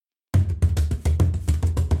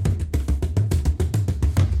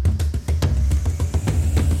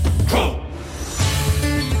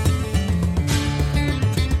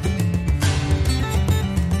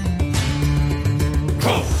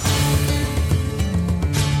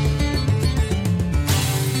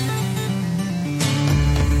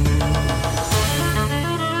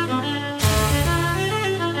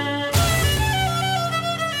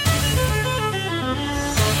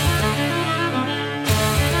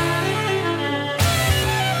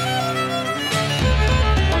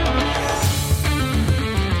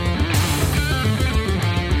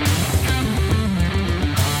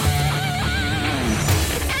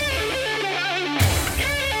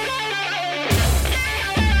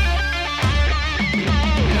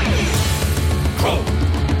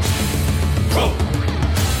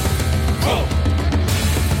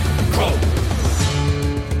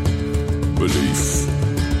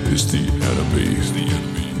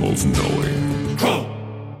of knowing.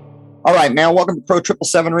 All right, man. Welcome to Pro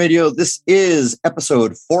 777 Radio. This is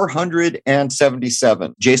episode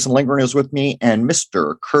 477. Jason Lindgren is with me, and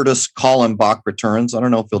Mr. Curtis Kallenbach returns. I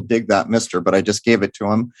don't know if he'll dig that, Mr., but I just gave it to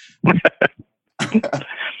him.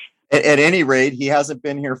 At any rate, he hasn't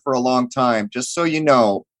been here for a long time. Just so you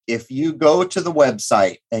know, if you go to the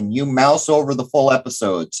website and you mouse over the full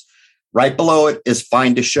episodes, right below it is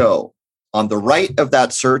Find a Show. On the right of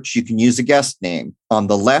that search, you can use a guest name. On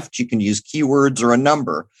the left, you can use keywords or a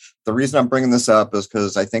number. The reason I'm bringing this up is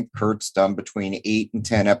because I think Kurt's done between 8 and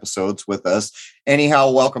 10 episodes with us.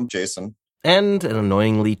 Anyhow, welcome, Jason. And an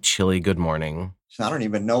annoyingly chilly good morning. I don't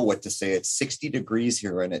even know what to say. It's 60 degrees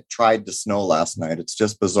here, and it tried to snow last night. It's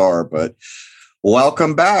just bizarre, but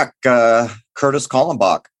welcome back, Curtis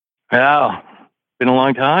Kallenbach. Yeah, been a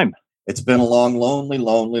long time. It's been a long,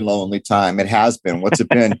 lonely time. It has been. What's it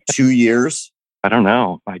been, 2 years? I don't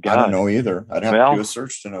know. My God. I don't know either. I'd have to do a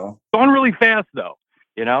search to know. Going really fast, though.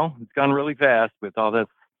 You know, it's gone really fast with all this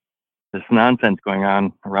nonsense going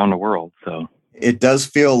on around the world. So it does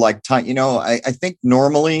feel like time. You know, I think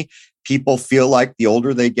normally people feel like the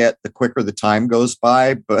older they get, the quicker the time goes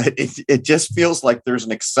by. But it just feels like there's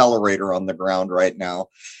an accelerator on the ground right now.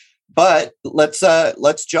 But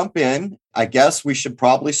let's jump in. I guess we should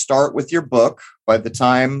probably start with your book. By the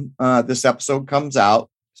time this episode comes out,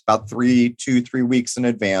 it's about 3 weeks in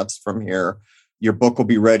advance from here. Your book will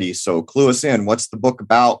be ready. So clue us in. What's the book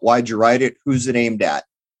about? Why'd you write it? Who's it aimed at?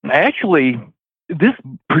 Actually, this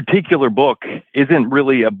particular book isn't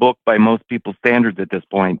really a book by most people's standards at this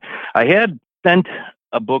point. I had sent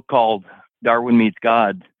a book called Darwin Meets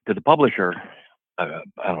God to the publisher, I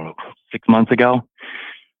don't know, 6 months ago.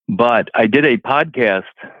 But I did a podcast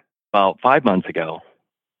about 5 months ago.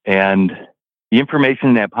 And the information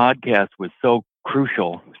in that podcast was so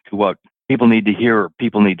crucial to what people need to hear, or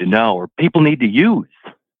people need to know, or people need to use,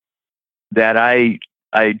 that I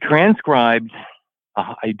transcribed,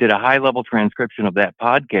 I did a high-level transcription of that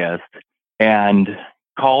podcast and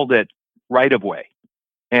called it Right of Way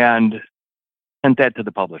and sent that to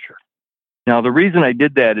the publisher. Now, the reason I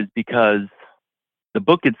did that is because the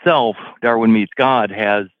book itself, Darwin Meets God,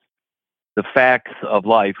 has the facts of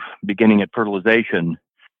life beginning at fertilization,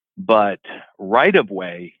 but Right of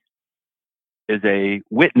Way is a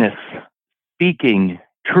witness speaking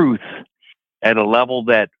truth at a level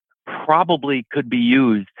that probably could be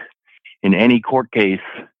used in any court case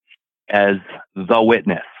as the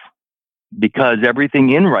witness, because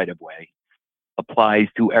everything in Right of Way applies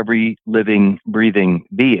to every living, breathing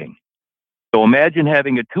being. So imagine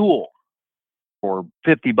having a tool for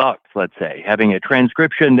 $50, let's say, having a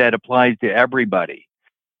transcription that applies to everybody,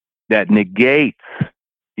 that negates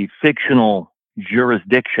the fictional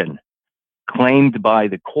jurisdiction claimed by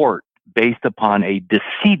the court based upon a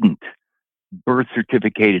decedent birth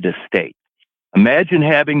certificated estate. Imagine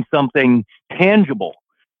having something tangible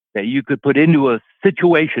that you could put into a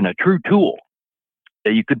situation, a true tool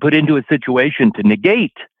that you could put into a situation to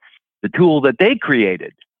negate the tool that they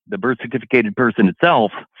created, the birth certificated person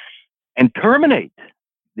itself, and terminate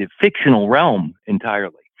the fictional realm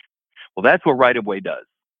entirely. Well, that's what Right of Way does.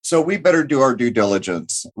 So we better do our due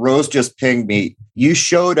diligence. Rose just pinged me. You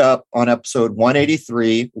showed up on episode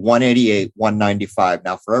 183, 188, 195.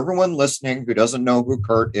 Now, for everyone listening who doesn't know who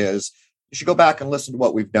Kurt is, you should go back and listen to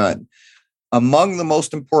what we've done. Among the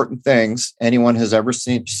most important things anyone has ever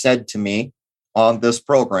said to me on this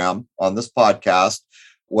program, on this podcast,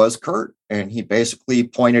 was Kurt. And he basically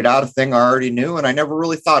pointed out a thing I already knew, and I never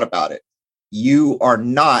really thought about it. You are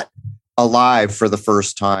not alive for the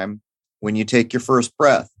first time when you take your first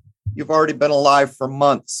breath. You've already been alive for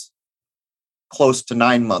months, close to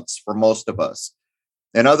 9 months for most of us.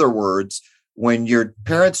 In other words, when your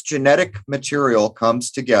parents' genetic material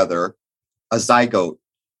comes together, a zygote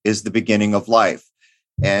is the beginning of life.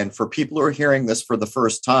 And for people who are hearing this for the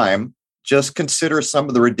first time, just consider some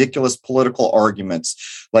of the ridiculous political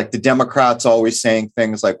arguments, like the Democrats always saying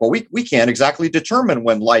things like, well, we can't exactly determine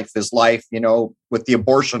when life is life, you know, with the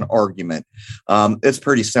abortion argument. It's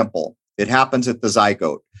pretty simple. It happens at the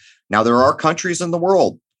zygote. Now, there are countries in the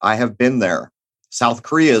world. I have been there. South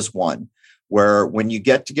Korea is one, where when you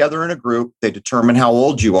get together in a group, they determine how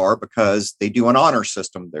old you are because they do an honor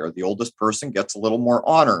system there. The oldest person gets a little more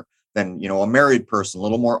honor than, you know, a married person, a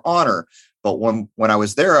little more honor. But when I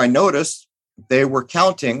was there, I noticed they were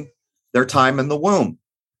counting their time in the womb.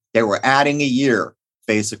 They were adding a year,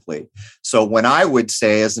 basically. So when I would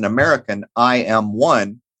say as an American, I am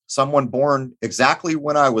one, someone born exactly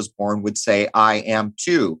when I was born would say, I am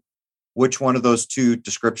two. Which one of those two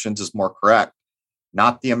descriptions is more correct?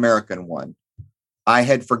 Not the American one. I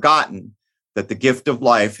had forgotten that the gift of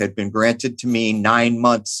life had been granted to me 9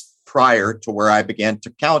 months prior to where I began to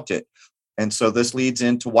count it. And so this leads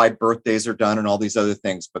into why birthdays are done and all these other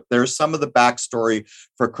things. But there's some of the backstory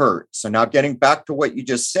for Kurt. So now getting back to what you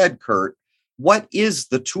just said, Kurt, what is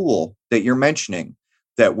the tool that you're mentioning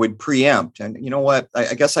that would preempt? And you know what?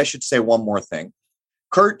 I guess I should say one more thing.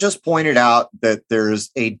 Kurt just pointed out that there's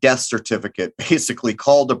a death certificate, basically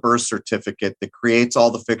called a birth certificate, that creates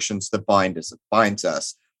all the fictions that binds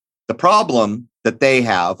us. The problem that they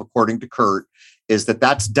have, according to Kurt, is that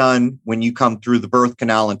that's done when you come through the birth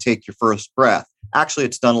canal and take your first breath. Actually,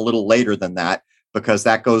 it's done a little later than that because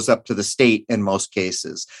that goes up to the state in most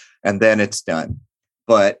cases, and then it's done.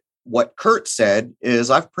 But what Kurt said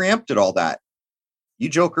is, I've preempted all that. You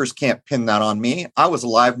jokers can't pin that on me. I was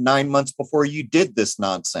alive 9 months before you did this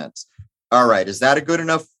nonsense. All right. Is that a good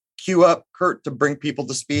enough cue up, Kurt, to bring people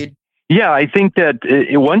to speed? Yeah, I think that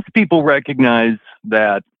once people recognize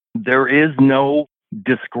that there is no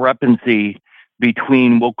discrepancy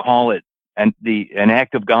between, we'll call it, an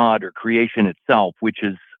act of God or creation itself, which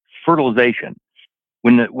is fertilization.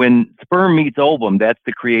 When sperm meets ovum, that's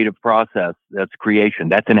the creative process. That's creation.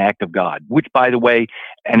 That's an act of God, which, by the way,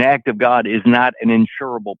 an act of God is not an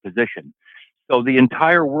insurable position. So the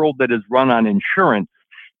entire world that is run on insurance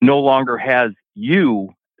no longer has you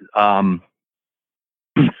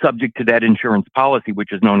subject to that insurance policy,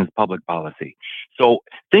 which is known as public policy. So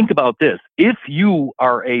think about this. If you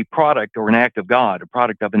are a product or an act of God, a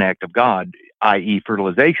product of an act of God, i.e.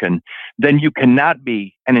 fertilization, then you cannot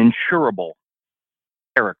be an insurable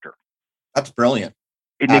character. That's brilliant.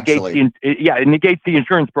 It negates the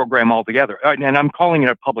insurance program altogether. And I'm calling it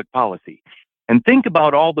a public policy. And think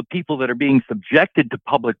about all the people that are being subjected to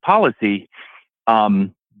public policy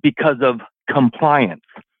because of compliance.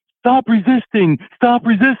 Stop resisting. Stop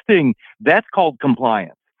resisting. That's called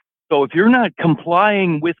compliance. So if you're not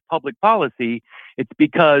complying with public policy, it's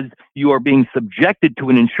because you are being subjected to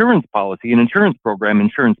an insurance policy, an insurance program,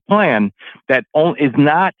 insurance plan that is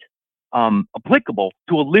not applicable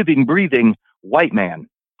to a living, breathing white man.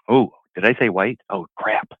 Oh, did I say white? Oh,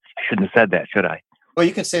 crap. I shouldn't have said that, should I? Well,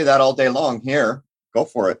 you can say that all day long. Here, go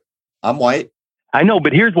for it. I'm white. I know,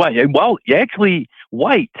 but here's why. Well, actually,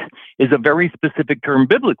 white is a very specific term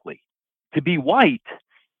biblically. To be white,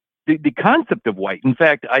 the concept of white, in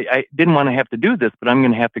fact, I didn't want to have to do this, but I'm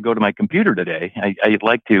going to have to go to my computer today. I'd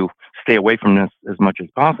like to stay away from this as much as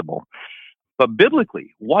possible. But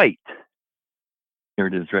biblically, white, here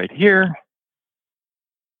it is right here,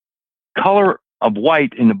 color of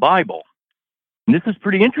white in the Bible. And this is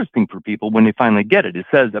pretty interesting for people when they finally get it. It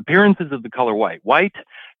says appearances of the color white. White,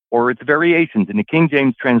 or its variations in the King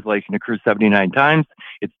James translation, occurs 79 times.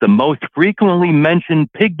 It's the most frequently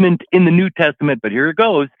mentioned pigment in the New Testament, but here it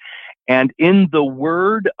goes. And in the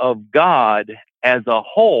Word of God as a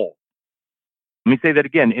whole. Let me say that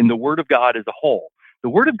again. In the Word of God as a whole. The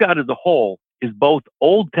Word of God as a whole is both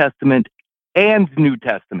Old Testament and New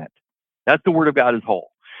Testament. That's the Word of God as a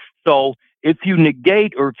whole. So if you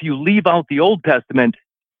negate or if you leave out the Old Testament,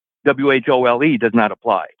 WHOLE does not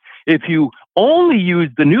apply. If you only use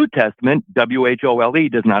the New Testament, WHOLE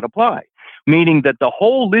does not apply, meaning that the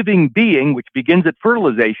whole living being, which begins at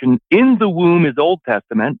fertilization, in the womb is Old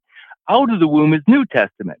Testament, out of the womb is New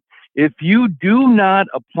Testament. If you do not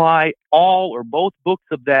apply all or both books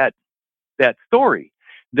of that story,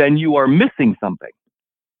 then you are missing something.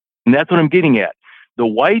 And that's what I'm getting at. The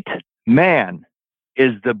white man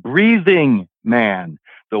is the breathing man.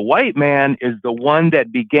 The white man is the one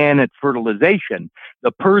that began at fertilization.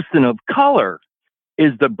 The person of color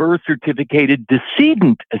is the birth certificated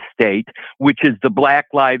decedent estate, which is the Black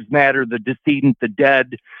Lives Matter, the decedent, the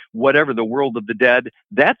dead, whatever, the world of the dead.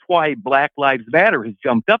 That's why Black Lives Matter has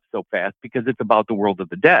jumped up so fast, because it's about the world of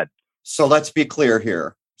the dead. So let's be clear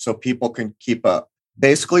here so people can keep up.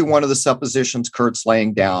 Basically, one of the suppositions Kurt's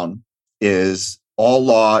laying down is all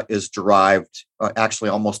law is derived, actually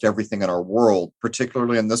almost everything in our world,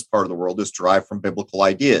 particularly in this part of the world, is derived from biblical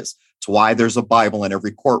ideas. It's why there's a Bible in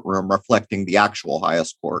every courtroom reflecting the actual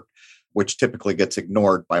highest court, which typically gets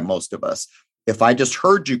ignored by most of us. If I just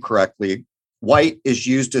heard you correctly, white is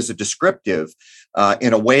used as a descriptive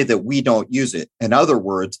in a way that we don't use it. In other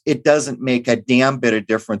words, it doesn't make a damn bit of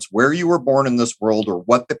difference where you were born in this world or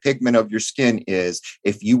what the pigment of your skin is.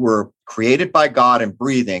 If you were created by God and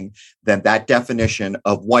breathing, then that definition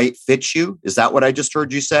of white fits you. Is that what I just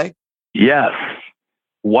heard you say? Yes.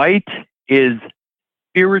 White is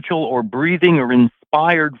spiritual or breathing or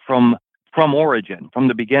inspired from origin, from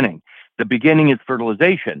the beginning. The beginning is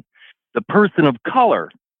fertilization. The person of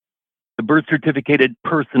color, the birth certificated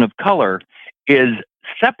person of color, is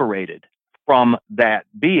separated from that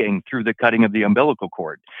being through the cutting of the umbilical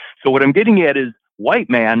cord. So what I'm getting at is white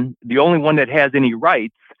man, the only one that has any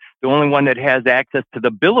rights, the only one that has access to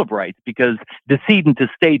the Bill of Rights, because decedent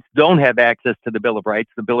estates don't have access to the Bill of Rights.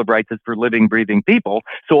 The Bill of Rights is for living, breathing people.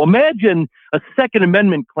 So imagine a Second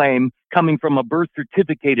Amendment claim coming from a birth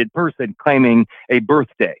certificated person claiming a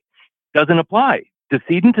birthday. Doesn't apply.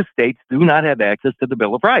 Decedent estates do not have access to the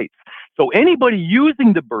Bill of Rights. So anybody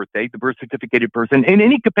using the birthday, the birth certificated person, in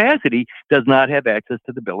any capacity does not have access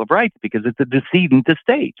to the Bill of Rights because it's a decedent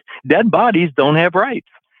estate. Dead bodies don't have rights.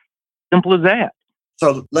 Simple as that.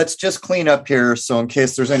 So let's just clean up here. So in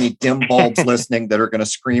case there's any dim bulbs listening that are going to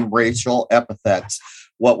scream racial epithets,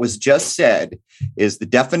 what was just said is the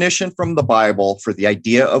definition from the Bible for the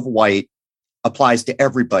idea of white applies to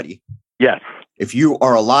everybody. Yes. If you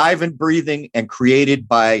are alive and breathing and created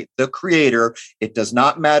by the Creator, it does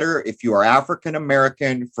not matter if you are African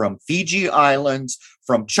American, from Fiji Islands,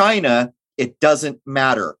 from China, it doesn't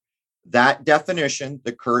matter. That definition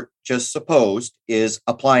that Kurt just supposed is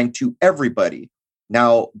applying to everybody.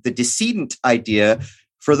 Now, the decedent idea,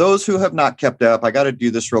 for those who have not kept up, I got to do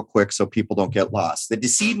this real quick so people don't get lost. The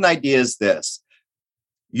decedent idea is this.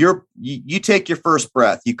 You take your first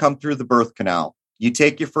breath. You come through the birth canal. You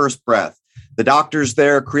take your first breath. The doctor's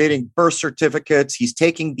there creating birth certificates. He's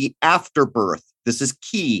taking the afterbirth. This is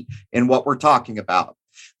key in what we're talking about.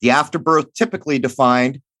 The afterbirth typically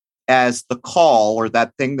defined as the caul, or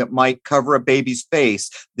that thing that might cover a baby's face.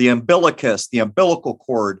 The umbilicus, the umbilical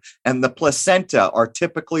cord, and the placenta are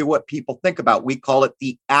typically what people think about. We call it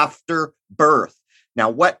the afterbirth. Now,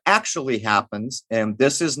 what actually happens, and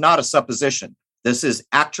this is not a supposition, this is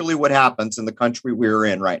actually what happens in the country we're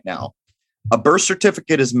in right now. A birth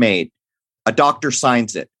certificate is made. A doctor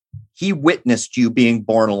signs it. He witnessed you being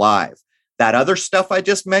born alive. That other stuff I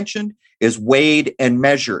just mentioned is weighed and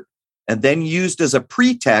measured, and then used as a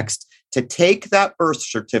pretext to take that birth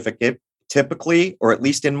certificate, typically, or at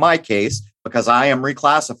least in my case, because I am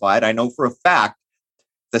reclassified, I know for a fact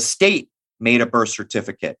the state made a birth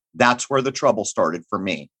certificate. That's where the trouble started for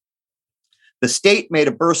me. The state made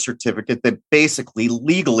a birth certificate that basically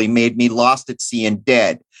legally made me lost at sea and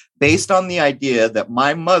dead, based on the idea that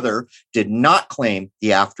my mother did not claim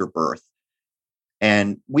the afterbirth.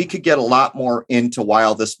 And we could get a lot more into why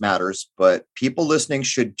all this matters, but people listening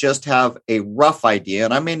should just have a rough idea.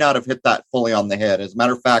 And I may not have hit that fully on the head. As a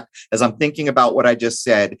matter of fact, as I'm thinking about what I just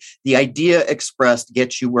said, the idea expressed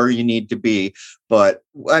gets you where you need to be. But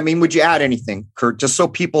I mean, would you add anything, Kurt, just so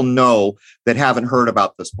people know that haven't heard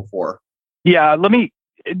about this before? Yeah,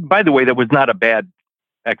 by the way, that was not a bad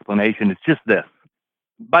explanation. It's just this.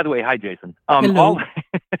 By the way, hi, Jason. Hello.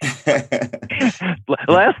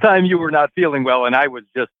 Last time you were not feeling well, and I was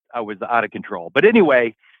out of control. But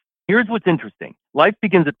anyway, here's what's interesting. Life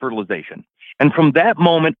begins at fertilization. And from that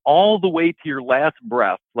moment all the way to your last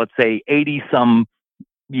breath, let's say 80-some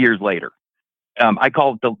years later, I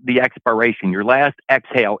call it the expiration. Your last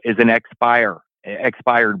exhale is an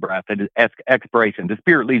expired breath. It is expiration. The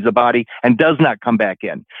spirit leaves the body and does not come back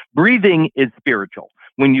in. Breathing is spiritual.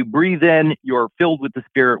 When you breathe in, you're filled with the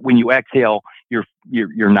Spirit. When you exhale,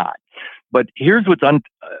 you're not. But here's what's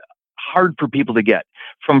hard for people to get.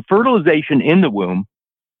 From fertilization in the womb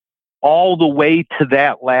all the way to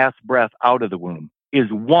that last breath out of the womb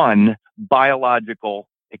is one biological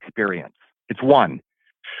experience. It's one.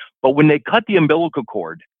 But when they cut the umbilical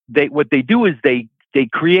cord, what they do is they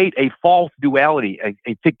create a false duality,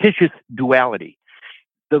 a fictitious duality.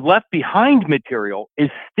 The left behind material is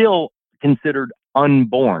still considered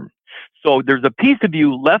unborn. So there's a piece of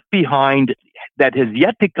you left behind that has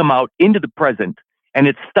yet to come out into the present, and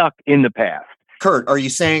it's stuck in the past. Kurt, are you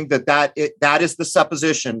saying that is the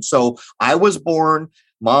supposition? So I was born,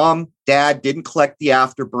 mom, dad didn't collect the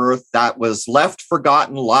afterbirth, that was left,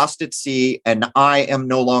 forgotten, lost at sea, and I am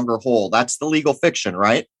no longer whole. That's the legal fiction,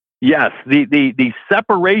 right? Yes, the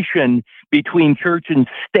separation between church and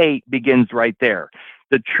state begins right there.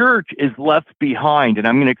 The church is left behind, and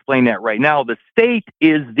I'm going to explain that right now. The state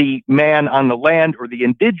is the man on the land, or the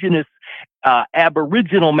indigenous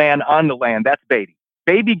aboriginal man on the land. That's baby.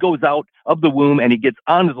 Baby goes out of the womb and he gets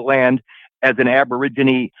onto the land as an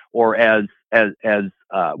aborigine, or as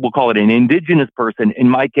we'll call it an indigenous person. In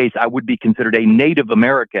my case, I would be considered a Native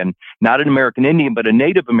American, not an American Indian, but a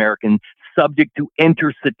Native American, subject to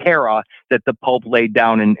inter cetera that the Pope laid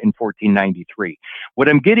down in 1493. What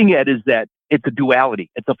I'm getting at is that it's a duality.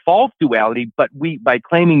 It's a false duality, but by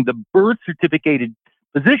claiming the birth certificated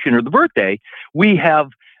position or the birthday, we have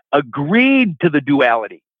agreed to the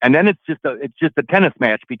duality. And then it's just a tennis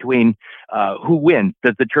match between who wins.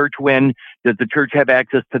 Does the church win? Does the church have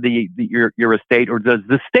access to your estate, or does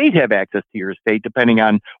the state have access to your estate, depending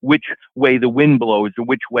on which way the wind blows or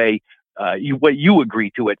which way what you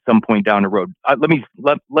agree to at some point down the road? Let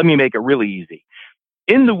me make it really easy.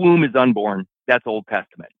 In the womb is unborn. That's Old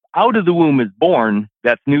Testament. Out of the womb is born.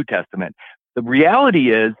 That's New Testament. The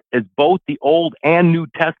reality is both the Old and New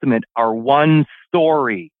Testament are one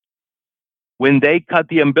story. When they cut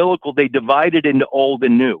the umbilical, they divide it into Old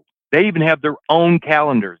and New. They even have their own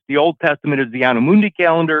calendars. The Old Testament is the Anno Mundi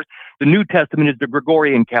calendar. The New Testament is the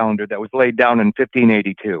Gregorian calendar that was laid down in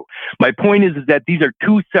 1582. My point is that these are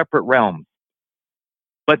two separate realms,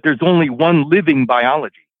 but there's only one living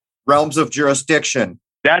biology. Realms of jurisdiction.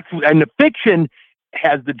 And the fiction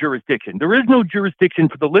has the jurisdiction. There is no jurisdiction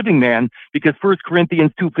for the living man, because 1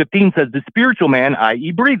 Corinthians 2:15 says the spiritual man,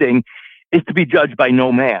 i.e. breathing, is to be judged by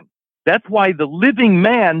no man. That's why the living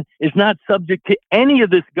man is not subject to any of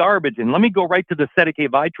this garbage. And let me go right to the Sedeke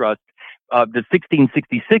Vi Trust, the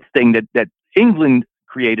 1666 thing that England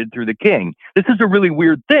created through the king. This is a really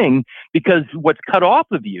weird thing, because what's cut off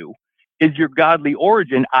of you is your godly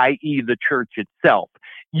origin, i.e. the church itself.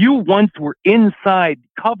 You once were inside,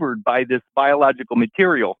 covered by this biological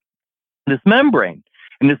material, this membrane.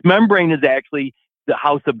 And this membrane is actually the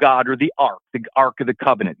house of God, or the Ark of the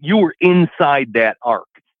Covenant. You were inside that Ark.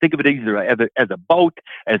 Think of it either as a boat,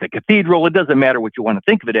 as a cathedral. It doesn't matter what you want to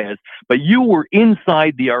think of it as, but you were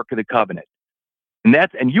inside the Ark of the Covenant.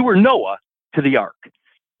 And you were Noah to the Ark.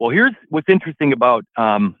 Well, here's what's interesting about,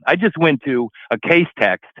 I just went to a case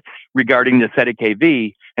text regarding the Sedeke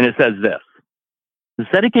Vi, and it says this. The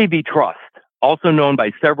Sedeke Vi Trust, also known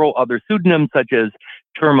by several other pseudonyms such as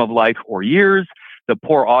Term of Life or Years, the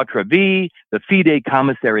Por Autre Vie, the Fide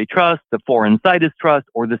Commissary Trust, the Foreign Situs Trust,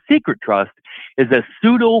 or the Secret Trust, is a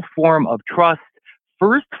pseudo form of trust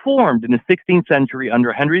first formed in the 16th century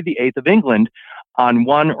under Henry VIII of England on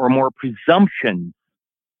one or more presumptions,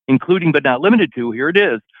 including but not limited to, here it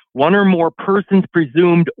is, one or more persons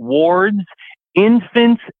presumed wards,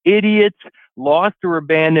 infants, idiots, lost or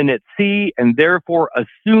abandoned at sea, and therefore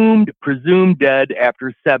presumed dead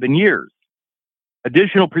after 7 years.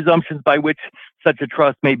 Additional presumptions by which such a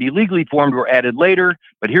trust may be legally formed were added later,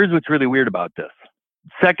 but here's what's really weird about this.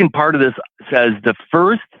 Second part of this says the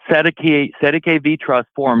first Sedeke Vi Trust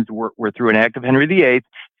forms were through an act of Henry VIII,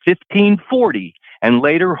 1540, and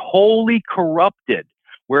later wholly corrupted,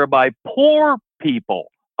 whereby poor people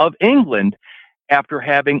of England, after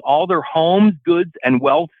having all their homes, goods, and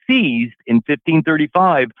wealth seized in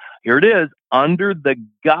 1535, here it is, under the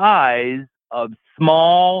guise of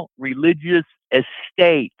small religious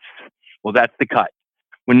estates. Well, that's the cut.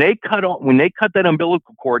 When they cut that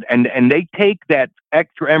umbilical cord and they take that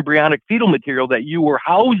extra embryonic fetal material that you were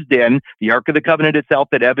housed in, the Ark of the Covenant itself,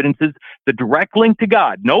 that evidences the direct link to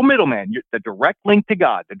God, no middleman, the direct link to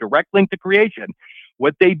God, the direct link to creation.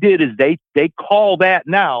 What they did is they call that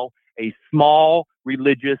now a small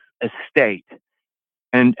religious estate,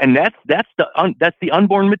 and that's the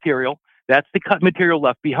unborn material. That's the cut material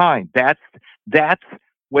left behind. That's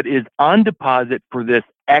what is on deposit for this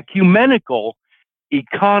ecumenical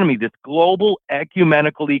economy. This global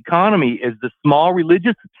ecumenical economy is the small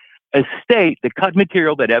religious estate, the cut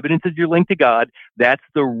material that evidences your link to God. That's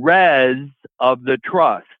the res of the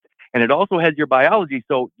trust. And it also has your biology.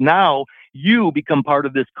 So now you become part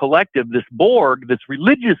of this collective, this Borg, this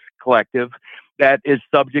religious collective that is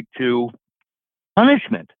subject to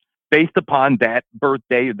punishment based upon that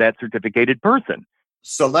birthday of that certificated person.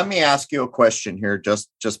 So let me ask you a question here, just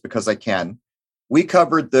because I can. We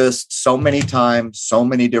covered this so many times, so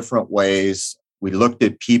many different ways. We looked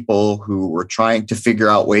at people who were trying to figure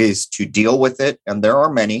out ways to deal with it, and there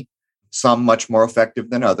are many, some much more effective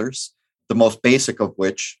than others. The most basic of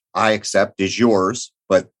which I accept is yours,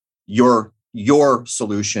 but your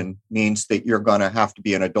solution means that you're going to have to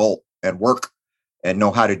be an adult and work and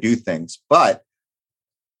know how to do things. But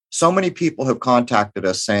so many people have contacted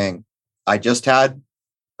us saying, I just had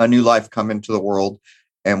a new life come into the world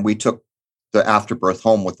and we took the afterbirth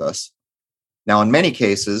home with us. Now, in many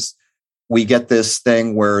cases, we get this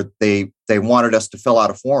thing where they wanted us to fill out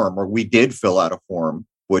a form, or we did fill out a form,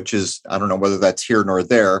 which is, I don't know whether that's here nor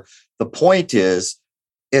there. The point is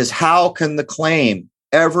how can the claim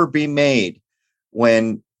ever be made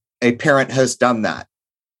when a parent has done that?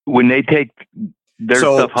 When they take their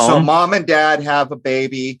stuff home? So mom and dad have a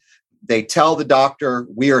baby. They tell the doctor,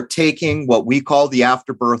 we are taking what we call the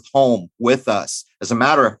afterbirth home with us. As a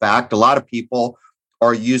matter of fact, a lot of people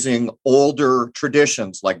are using older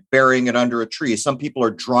traditions like burying it under a tree. Some people are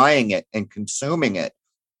drying it and consuming it.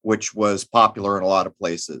 which was popular in a lot of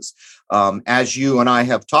places. As you and I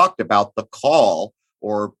have talked about, the caul,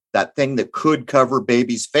 or that thing that could cover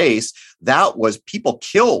baby's face, that was people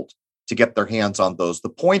killed to get their hands on those. The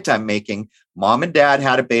point I'm making, mom and dad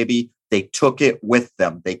had a baby, they took it with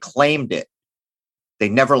them, they claimed it, they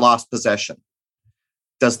never lost possession.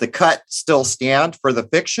 Does the cut still stand for the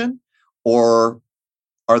fiction, or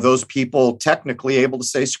are those people technically able to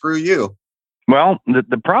say, screw you? Well,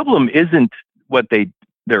 the problem isn't what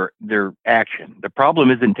their action. The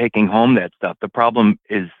problem isn't taking home that stuff. The problem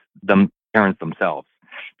is the parents themselves,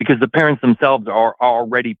 because the parents themselves are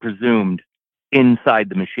already presumed inside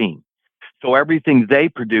the machine. So everything they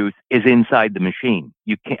produce is inside the machine.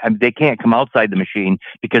 They can't come outside the machine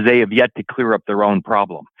because they have yet to clear up their own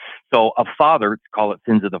problem. So a father, call it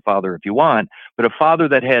sins of the father if you want, but a father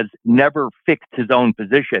that has never fixed his own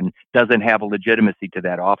position doesn't have a legitimacy to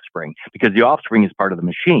that offspring, because the offspring is part of the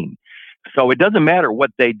machine. So it doesn't matter what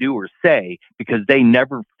they do or say, because they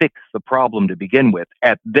never fix the problem to begin with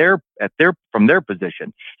from their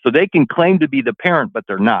position. So they can claim to be the parent, but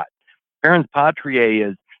they're not. Parents patriae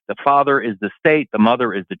is the father is the state, the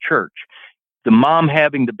mother is the church. The mom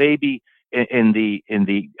having the baby in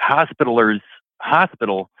the hospital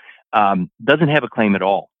doesn't have a claim at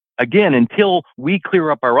all. Again, until we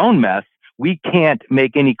clear up our own mess, we can't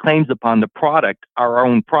make any claims upon the product, our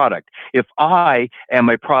own product. If I am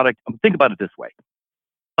a product, think about it this way.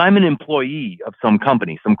 I'm an employee of some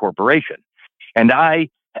company, some corporation, and I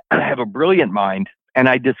have a brilliant mind and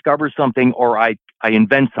I discover something, or I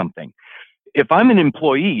invent something. If I'm an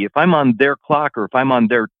employee, if I'm on their clock, or if I'm on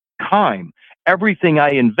their time, everything I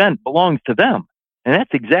invent belongs to them. And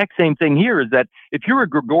that's the exact same thing here, is that if you're a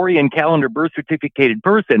Gregorian calendar birth certificated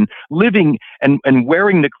person living and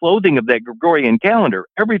wearing the clothing of that Gregorian calendar,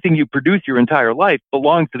 everything you produce your entire life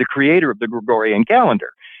belongs to the creator of the Gregorian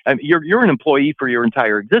calendar. I mean, you're an employee for your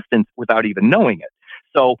entire existence without even knowing it.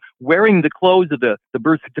 So wearing the clothes of the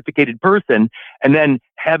birth certificated person and then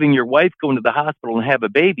having your wife go into the hospital and have a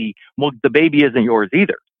baby, well, the baby isn't yours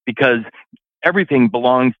either, because everything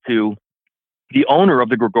belongs to the owner of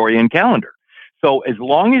the Gregorian calendar. So as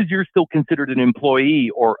long as you're still considered an employee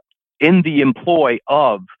or in the employ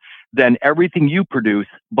of, then everything you produce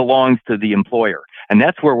belongs to the employer. And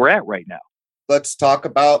that's where we're at right now. Let's talk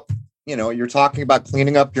about, you're talking about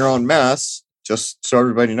cleaning up your own mess. Just so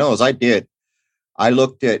everybody knows, I did. I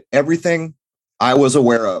looked at everything I was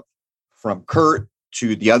aware of, from Kurt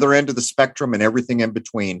to the other end of the spectrum and everything in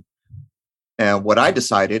between. And what I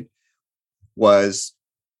decided was,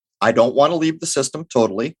 I don't want to leave the system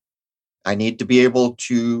totally. I need to be able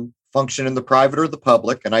to function in the private or the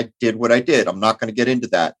public. And I did what I did. I'm not going to get into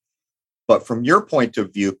that. But from your point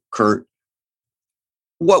of view, Kurt,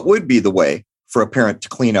 what would be the way for a parent to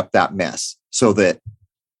clean up that mess so that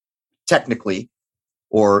technically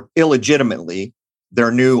or illegitimately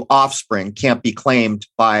their new offspring can't be claimed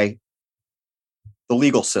by the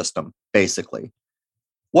legal system, basically?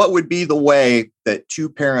 What would be the way that two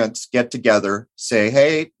parents get together, say,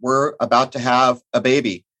 hey, we're about to have a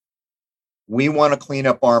baby. We want to clean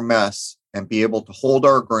up our mess and be able to hold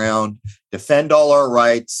our ground, defend all our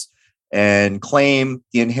rights, and claim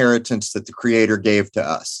the inheritance that the Creator gave to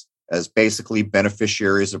us as basically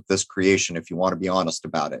beneficiaries of this creation, if you want to be honest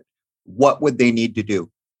about it? What would they need to do?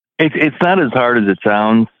 It's not as hard as it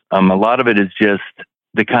sounds. A lot of it is just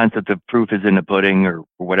the concept of proof is in the pudding, or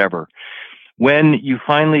whatever. When you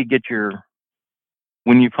finally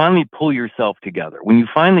pull yourself together, when you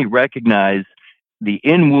finally recognize the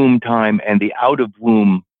in-womb time and the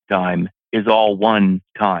out-of-womb time is all one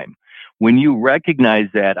time. When you recognize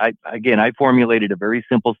that, I formulated a very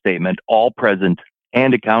simple statement, all present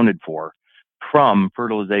and accounted for, from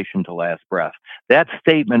fertilization to last breath. That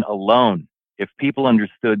statement alone, if people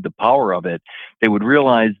understood the power of it, they would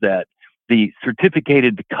realize that the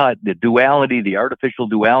certificated cut, the duality, the artificial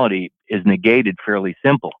duality, is negated fairly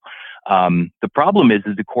simple. The problem is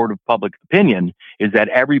the court of public opinion is that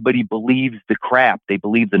everybody believes the crap. They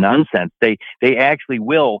believe the nonsense. They actually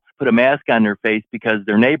will put a mask on their face because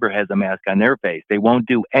their neighbor has a mask on their face. They won't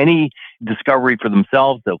do any discovery for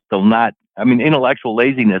themselves. They'll not. I mean, intellectual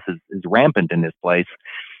laziness is rampant in this place.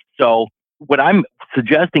 So what I'm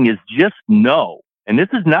suggesting is just know, and this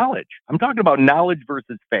is knowledge. I'm talking about knowledge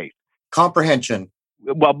versus faith. Comprehension.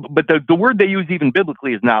 Well, but the word they use even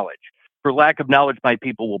biblically is knowledge. For lack of knowledge, my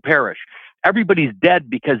people will perish. Everybody's dead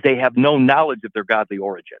because they have no knowledge of their godly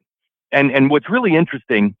origin. And what's really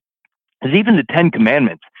interesting is even the Ten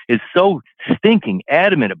Commandments is so stinking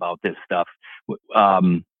adamant about this stuff.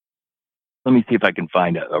 Let me see if I can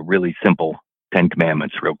find a really simple Ten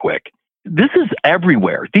Commandments real quick. this is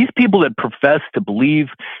everywhere. These people that profess to believe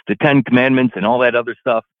the 10 Commandments and all that other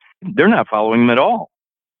stuff, they're not following them at all.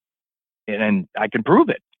 And I can prove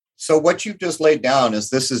it. So what you've just laid down is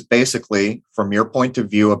this is basically, from your point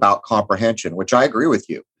of view, about comprehension, which I agree with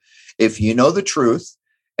you. If you know the truth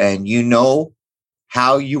and you know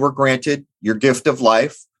how you were granted your gift of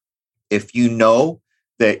life, if you know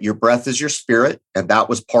that your breath is your spirit and that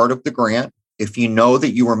was part of the grant, if you know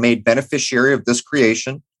that you were made beneficiary of this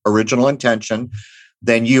creation, original intention,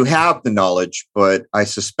 then you have the knowledge. But I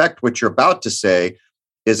suspect what you're about to say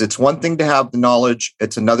is it's one thing to have the knowledge.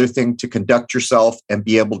 It's another thing to conduct yourself and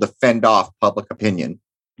be able to fend off public opinion.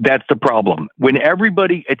 That's the problem. When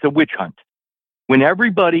everybody, it's a witch hunt. When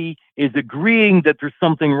everybody is agreeing that there's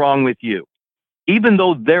something wrong with you, even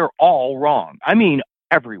though they're all wrong. I mean,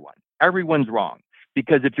 everyone's wrong.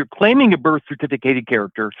 Because if you're claiming a birth certificated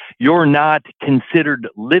character, you're not considered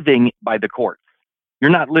living by the courts.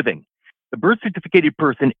 You're not living. The birth certificated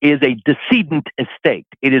person is a decedent estate.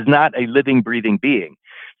 It is not a living, breathing being.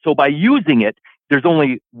 So by using it, there's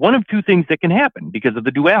only one of two things that can happen because of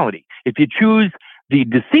the duality. If you choose the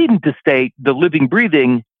decedent estate, the living,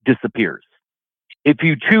 breathing disappears. If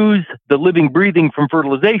you choose the living, breathing from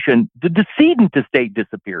fertilization, the decedent estate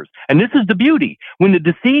disappears. And this is the beauty. When the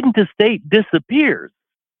decedent estate disappears,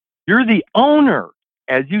 you're the owner,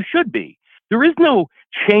 as you should be. There is no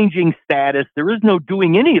changing status. There is no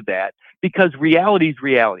doing any of that because reality is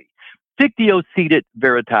reality. Fictio cedit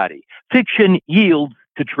veritati. Fiction yields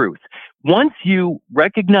to truth. Once you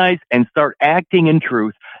recognize and start acting in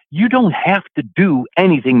truth, you don't have to do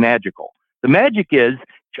anything magical. The magic is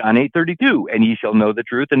John 8:32, and ye shall know the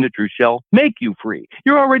truth, and the truth shall make you free.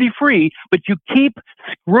 You're already free, but you keep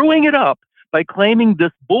screwing it up by claiming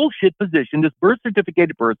this bullshit position, this birth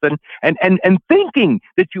certificated person, and thinking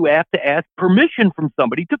that you have to ask permission from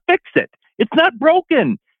somebody to fix it. It's not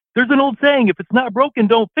broken. There's an old saying, if it's not broken,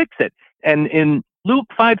 don't fix it. And in Luke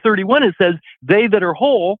 5:31, it says, they that are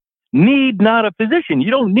whole need not a physician.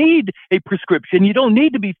 You don't need a prescription. You don't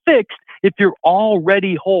need to be fixed if you're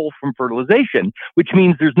already whole from fertilization, which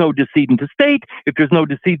means there's no decedent estate. If there's no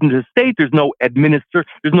decedent estate, there's no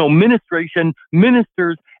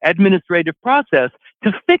minister's administrative process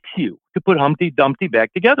to fix you, to put Humpty Dumpty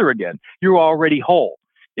back together again. You're already whole.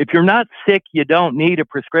 If you're not sick, you don't need a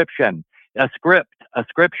prescription, a script, a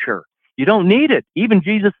scripture. You don't need it. Even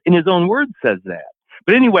Jesus in his own words says that.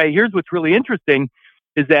 But anyway, here's what's really interesting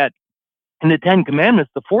is that in the 10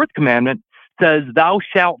 Commandments, the fourth commandment says, thou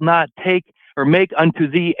shalt not take or make unto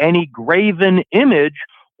thee any graven image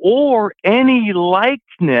or any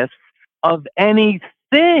likeness of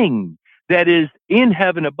anything that is in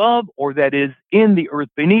heaven above, or that is in the earth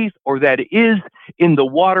beneath, or that is in the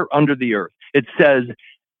water under the earth. It says,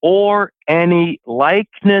 or any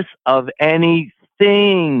likeness of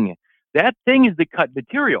anything. That thing is the cut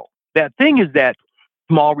material. That thing is that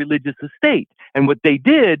small religious estate. And what they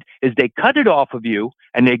did is they cut it off of you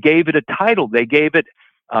and they gave it a title. They gave it,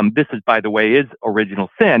 this is, by the way, is original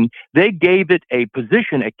sin. They gave it a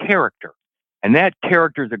position, a character. And that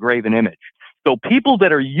character is a graven image. So people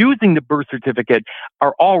that are using the birth certificate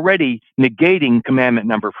are already negating commandment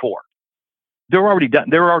number 4. They're already done.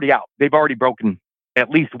 They're already out. They've already broken at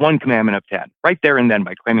least one commandment of 10 right there and then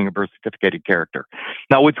by claiming a birth certificated character.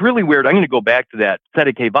 Now, what's really weird, I'm going to go back to that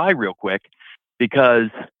Tzedekah Vai real quick, because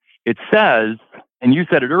it says, and you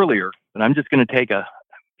said it earlier, but I'm just going to take a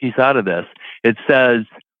piece out of this. It says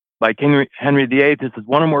by King Henry VIII, this is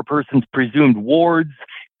one or more persons presumed wards,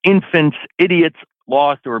 infants, idiots,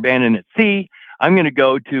 lost or abandoned at sea. I'm going to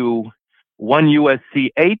go to 1 USC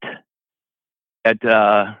 8 at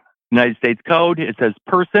United States Code. It says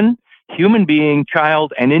person, human being,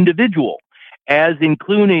 child, and individual, as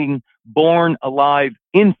including born alive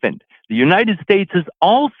infant. The United States is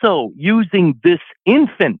also using this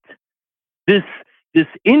infant, this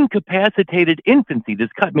incapacitated infancy, this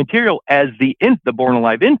cut material as the born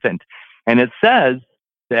alive infant. And it says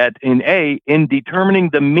that in determining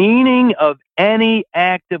the meaning of any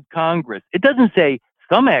act of Congress, it doesn't say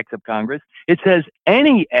some act of Congress, it says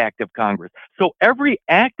any act of Congress. So every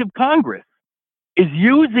act of Congress is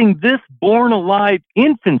using this born alive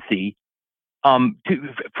infancy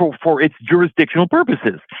for its jurisdictional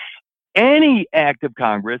purposes. Any act of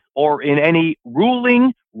Congress or in any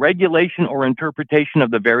ruling, regulation, or interpretation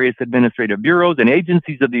of the various administrative bureaus and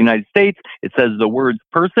agencies of the United States, it says the words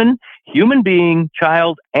person, human being,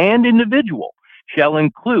 child, and individual shall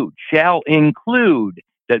include,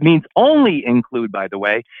 that means only include, by the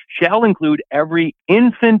way, shall include every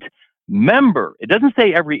infant member. It doesn't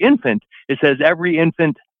say every infant, it says every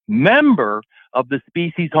infant member of the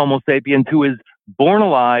species Homo sapiens who is born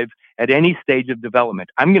alive at any stage of development.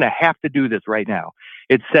 I'm going to have to do this right now.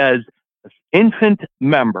 It says infant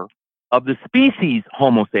member of the species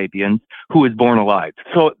Homo sapiens who is born alive.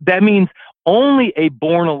 So that means only a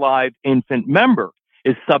born alive infant member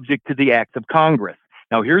is subject to the acts of Congress.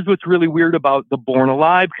 Now, here's what's really weird about the born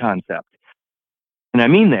alive concept. And I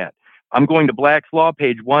mean that. I'm going to Black's Law,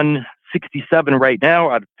 page 167 right now,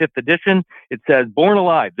 out of 5th edition. It says, born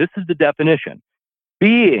alive. This is the definition.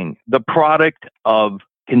 Being the product of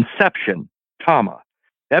conception, comma.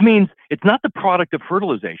 That means it's not the product of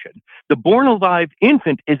fertilization. The born alive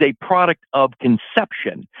infant is a product of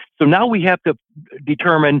conception. So now we have to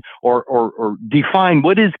determine or define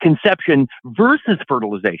what is conception versus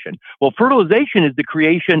fertilization. Well, fertilization is the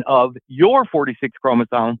creation of your 46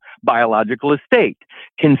 chromosome biological estate.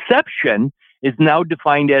 Conception is now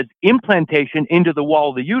defined as implantation into the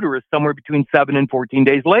wall of the uterus somewhere between 7 and 14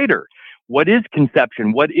 days later. What is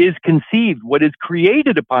conception? What is conceived? What is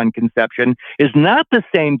created upon conception is not the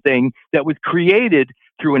same thing that was created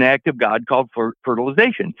through an act of God called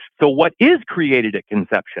fertilization. So what is created at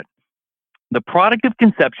conception? The product of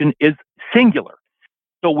conception is singular.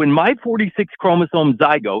 So when my 46 chromosome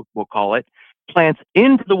zygote, we'll call it, plants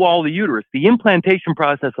into the wall of the uterus, the implantation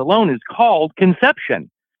process alone is called conception.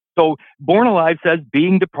 So Born Alive says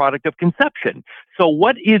being the product of conception. So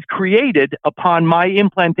what is created upon my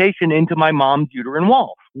implantation into my mom's uterine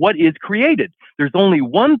wall? What is created? There's only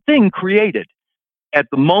one thing created at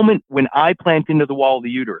the moment when I plant into the wall of the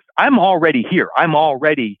uterus. I'm already here. I'm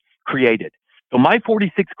already created. So my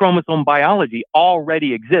 46 chromosome biology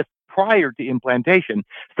already exists prior to implantation.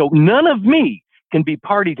 So none of me can be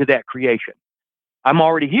party to that creation. I'm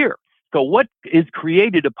already here. So what is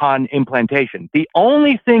created upon implantation? The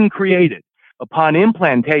only thing created upon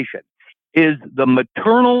implantation is the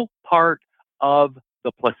maternal part of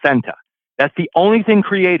the placenta. That's the only thing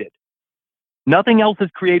created. Nothing else is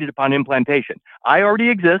created upon implantation. I already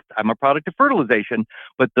exist. I'm a product of fertilization,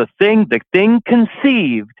 but the thing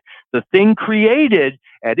conceived, the thing created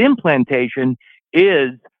at implantation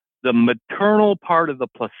is the maternal part of the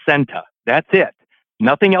placenta. That's it.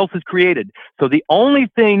 Nothing else is created. So the only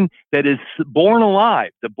thing that is born alive,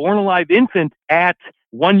 the born alive infant at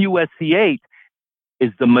 1 USC 8,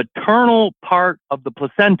 is the maternal part of the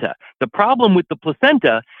placenta. The problem with the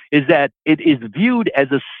placenta is that it is viewed as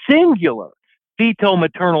a singular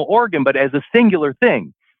fetal-maternal organ, but as a singular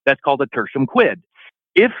thing. That's called a tertium quid.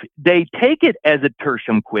 If they take it as a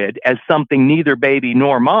tertium quid, as something neither baby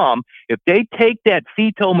nor mom, if they take that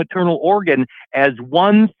fetal-maternal organ as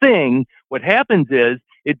one thing, what happens is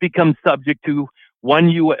it becomes subject to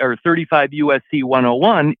 35 USC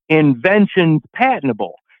 101, inventions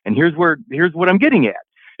patentable. And here's what I'm getting at,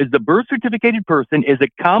 is the birth certificated person is a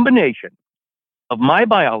combination of my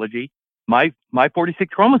biology, my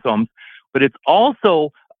 46 chromosomes, but it's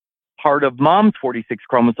also part of mom's 46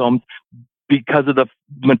 chromosomes because of the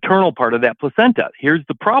maternal part of that placenta. Here's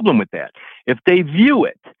the problem with that. If they view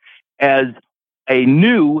it as a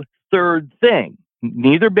new third thing,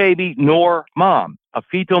 neither baby nor mom, a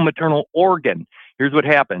fetal maternal organ, here's what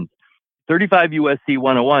happens. 35 USC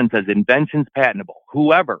 101 says inventions patentable.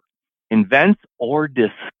 Whoever invents or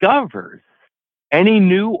discovers any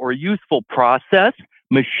new or useful process,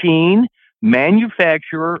 machine,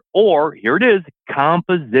 manufacturer, or, here it is,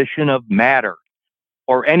 composition of matter,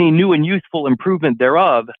 or any new and useful improvement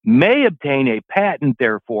thereof, may obtain a patent,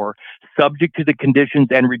 therefore, subject to the conditions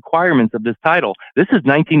and requirements of this title. This is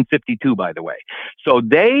 1952, by the way. So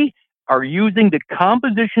they are using the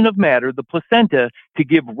composition of matter, the placenta, to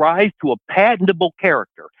give rise to a patentable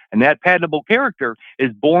character. And that patentable character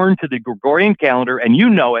is born to the Gregorian calendar, and you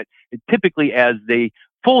know it typically as the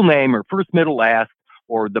full name or first, middle, last,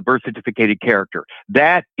 or the birth certificated character.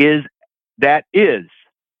 That is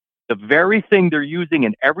the very thing they're using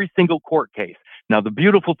in every single court case. Now, the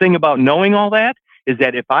beautiful thing about knowing all that is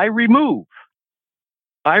that if I remove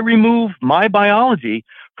my biology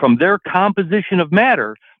from their composition of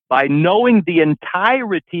matter by knowing the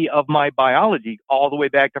entirety of my biology all the way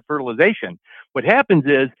back to fertilization, what happens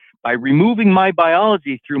is by removing my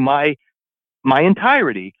biology through my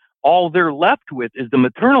entirety, all they're left with is the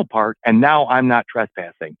maternal part, and now I'm not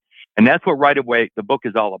trespassing. And that's what Right of Way, the book,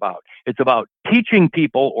 is all about. It's about teaching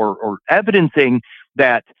people or evidencing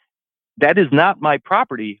that that is not my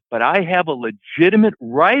property, but I have a legitimate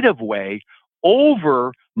right of way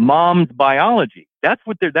over mom's biology. That's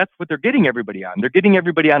what they're getting everybody on. They're getting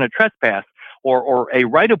everybody on a trespass or a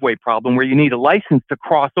right of way problem where you need a license to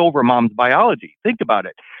cross over mom's biology. Think about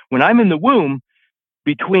it. When I'm in the womb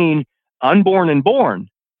between unborn and born,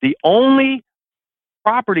 the only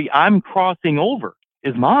property I'm crossing over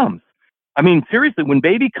is mom's. I mean, seriously, when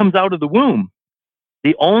baby comes out of the womb,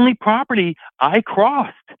 The only property I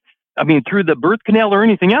crossed, through the birth canal or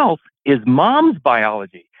anything else, is mom's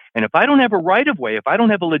biology. And if I don't have a right of way, if I don't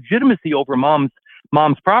have a legitimacy over mom's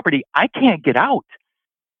property, I can't get out.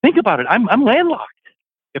 Think about it. I'm landlocked.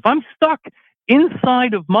 If I'm stuck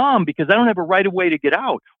inside of mom because I don't have a right of way to get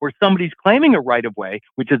out, or somebody's claiming a right of way,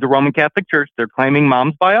 which is the Roman Catholic Church, they're claiming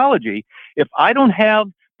mom's biology. If I don't have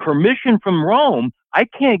permission from Rome, I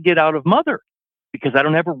can't get out of mother because I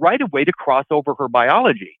don't have a right of way to cross over her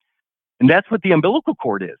biology. And that's what the umbilical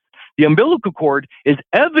cord is. The umbilical cord is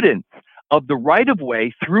evidence of the right of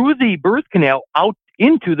way through the birth canal out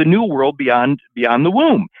into the new world beyond the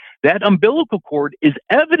womb. That umbilical cord is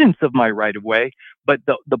evidence of my right of way. But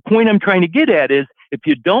the point I'm trying to get at is, if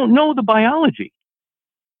you don't know the biology,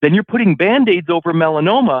 then you're putting Band-Aids over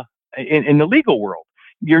melanoma in the legal world.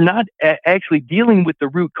 You're not actually dealing with the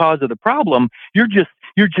root cause of the problem. You're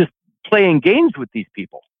just playing games with these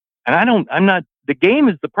people. And the game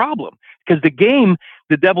is the problem, because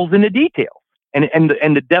the devil's in the details. And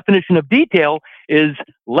the definition of detail is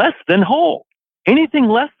less than whole. Anything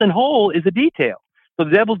less than whole is a detail. So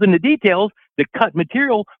the devil's in the details. The cut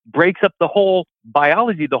material breaks up the whole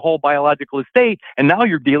biology, the whole biological estate, and now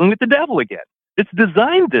you're dealing with the devil again. It's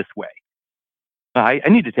designed this way. I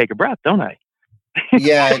need to take a breath, don't I?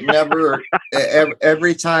 Yeah, never.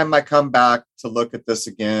 Every time I come back to look at this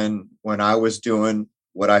again, when I was doing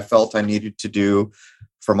what I felt I needed to do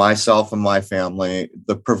for myself and my family,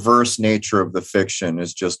 the perverse nature of the fiction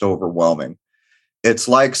is just overwhelming. It's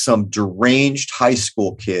like some deranged high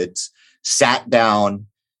school kids sat down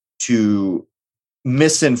to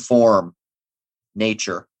misinform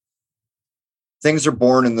nature. Things are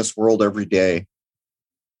born in this world every day.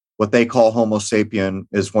 What they call Homo sapien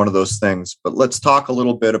is one of those things. But let's talk a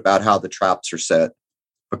little bit about how the traps are set,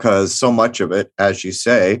 because so much of it, as you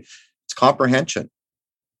say, it's comprehension.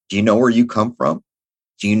 Do you know where you come from?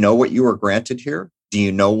 Do you know what you were granted here? Do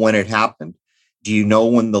you know when it happened? Do you know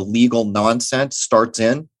when the legal nonsense starts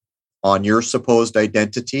in on your supposed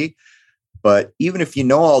identity? But even if you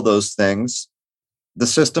know all those things, the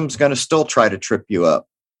system's going to still try to trip you up.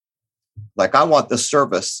 Like, I want this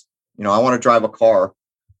service. I want to drive a car.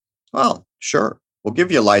 Well, sure. We'll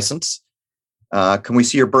give you a license. Can we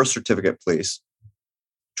see your birth certificate, please?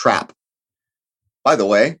 Trap. By the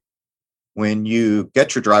way, when you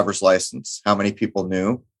get your driver's license, how many people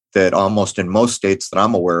knew that almost in most states that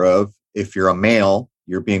I'm aware of, if you're a male,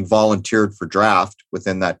 you're being volunteered for draft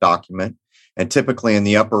within that document. And typically in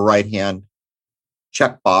the upper right-hand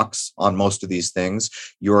checkbox on most of these things,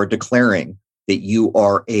 you are declaring that you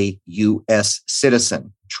are a U.S.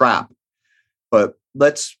 citizen. Trap. But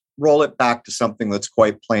let's roll it back to something that's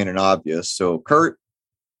quite plain and obvious. So, Kurt,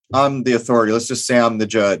 I'm the authority. Let's just say I'm the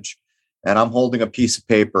judge, and I'm holding a piece of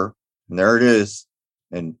paper, and there it is,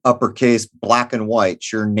 in uppercase, black and white,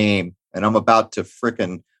 it's your name, and I'm about to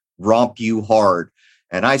frickin' romp you hard.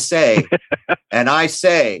 And I say,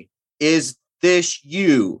 is this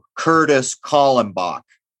you, Curtis Kallenbach?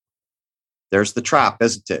 There's the trap,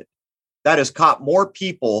 isn't it? That has caught more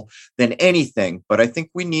people than anything. But I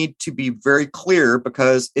think we need to be very clear,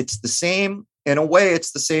 because it's the same, in a way,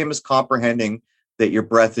 it's the same as comprehending that your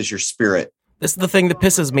breath is your spirit. This is the thing that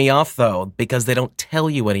pisses me off, though, because they don't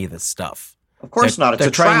tell you any of this stuff. Of course not. It's they're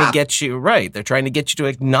a trying trap. to get you right. They're trying to get you to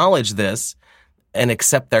acknowledge this and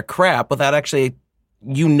accept their crap without actually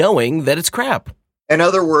you knowing that it's crap. In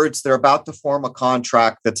other words, they're about to form a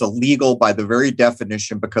contract that's illegal by the very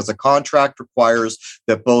definition, because a contract requires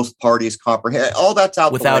that both parties comprehend. All that's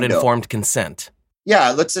out without the window. Informed consent.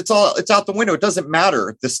 Yeah, it's out the window. It doesn't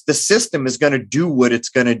matter. The system is going to do what it's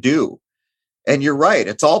going to do. And you're right.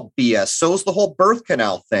 It's all BS. So's the whole birth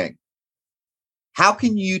canal thing. How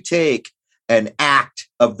can you take an act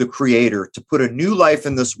of the creator to put a new life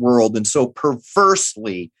in this world and so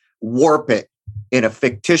perversely warp it in a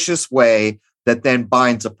fictitious way that then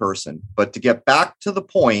binds a person? But to get back to the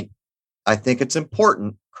point, I think it's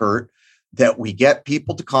important, Kurt, that we get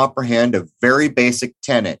people to comprehend a very basic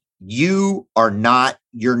tenet. You are not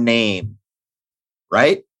your name,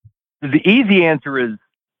 right? The easy answer is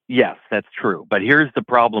yes, that's true. But here's the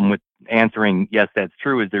problem with answering yes, that's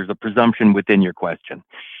true, is there's a presumption within your question.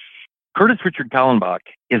 Curtis Richard Kallenbach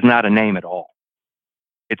is not a name at all.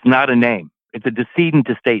 It's not a name. It's a decedent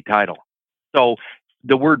to state title. So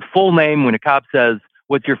the word full name, when a cop says,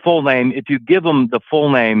 what's your full name? If you give them the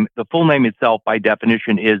full name itself by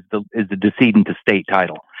definition is the decedent to state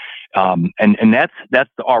title. And that's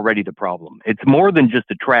already the problem. It's more than just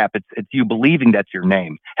a trap. It's you believing that's your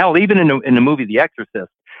name. Hell, even in the movie The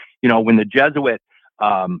Exorcist, when the Jesuit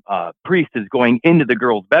priest is going into the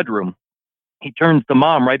girl's bedroom, he turns to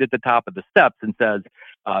mom right at the top of the steps and says,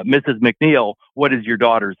 Mrs. McNeil, what is your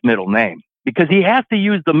daughter's middle name? Because he has to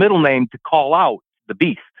use the middle name to call out the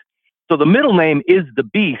beast. So the middle name is the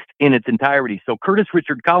beast in its entirety. So Curtis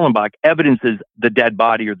Richard Kallenbach evidences the dead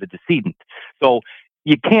body or the decedent. So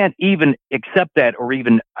you can't even accept that or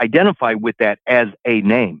even identify with that as a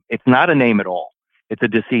name. It's not a name at all. It's a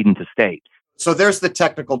decedent estate. So there's the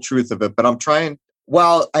technical truth of it, but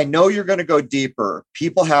well, I know you're going to go deeper.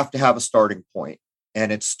 People have to have a starting point,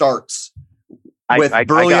 and it starts with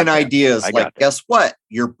brilliant ideas like, guess what?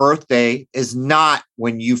 Your birthday is not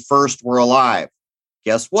when you first were alive.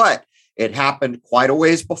 Guess what? It happened quite a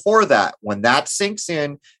ways before that. When that sinks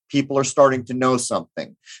in, people are starting to know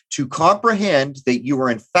something. To comprehend that you are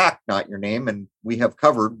in fact not your name, and we have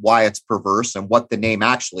covered why it's perverse and what the name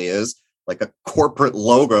actually is, like a corporate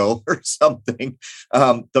logo or something.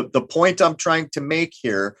 The point I'm trying to make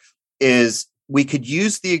here is we could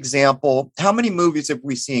use the example. How many movies have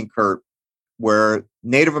we seen, Kurt, where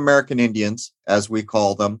Native American Indians, as we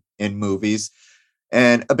call them in movies,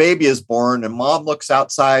 and a baby is born and mom looks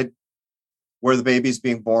outside where the baby's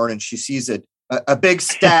being born and she sees a big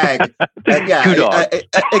stag. Two dogs.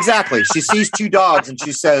 Exactly. She sees two dogs and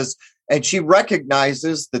she says, and she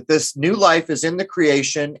recognizes that this new life is in the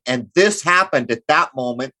creation and this happened at that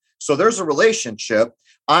moment. So there's a relationship.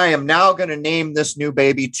 I am now going to name this new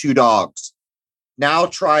baby Two Dogs. Now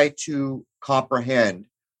try to comprehend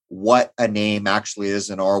what a name actually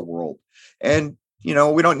is in our world. And,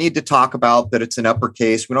 we don't need to talk about that it's an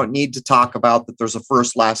uppercase. We don't need to talk about that there's a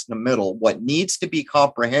first, last, and a middle. What needs to be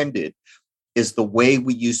comprehended is the way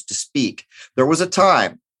we used to speak. There was a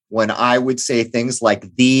time when I would say things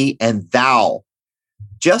like thee and thou.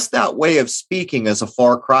 Just that way of speaking is a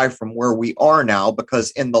far cry from where we are now,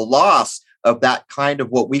 because in the loss of that kind of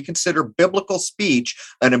what we consider biblical speech,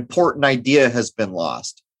 an important idea has been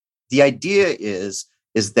lost. The idea is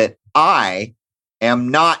that I am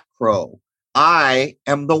not Crow. I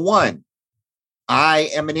am the one. I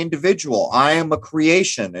am an individual. I am a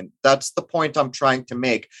creation. And that's the point I'm trying to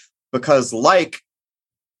make, because like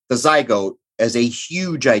the zygote as a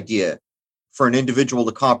huge idea for an individual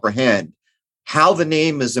to comprehend, how the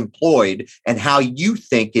name is employed and how you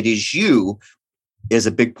think it is you is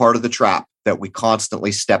a big part of the trap that we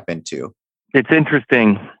constantly step into. It's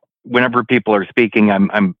interesting. Whenever people are speaking,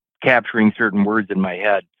 I'm capturing certain words in my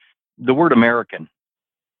head. The word American,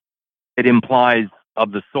 it implies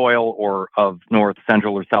of the soil or of North,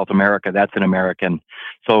 Central, or South America. That's an American.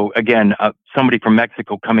 So again, somebody from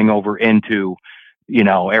Mexico coming over into,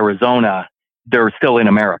 Arizona, they're still in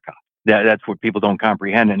America. That's what people don't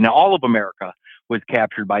comprehend. And now all of America was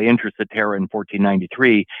captured by Intrus et Terra in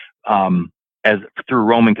 1493 as through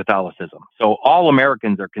Roman Catholicism. So all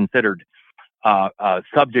Americans are considered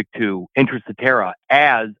subject to Intrus et Terra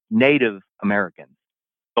as Native Americans.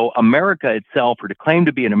 So America itself, or to claim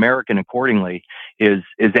to be an American accordingly, is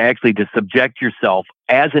actually to subject yourself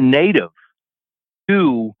as a native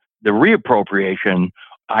to the reappropriation.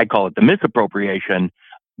 I call it the misappropriation,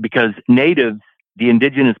 because natives, the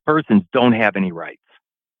indigenous persons, don't have any rights.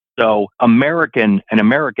 So an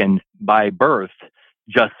American by birth,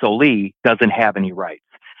 just solely, doesn't have any rights.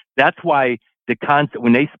 That's why the concept,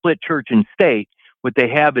 when they split church and state, what they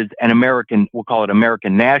have is an American, we'll call it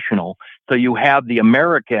American national. So you have the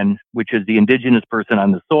American, which is the indigenous person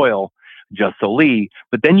on the soil, just solely,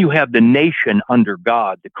 but then you have the nation under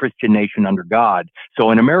God, the Christian nation under God.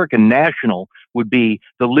 So an American national would be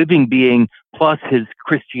the living being plus his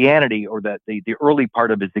Christianity, or the early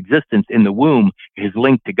part of his existence in the womb, his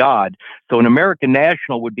link to God. So an American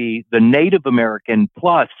national would be the Native American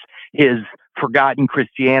plus his forgotten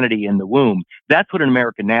Christianity in the womb. That's what an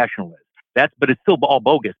American national is. But it's still all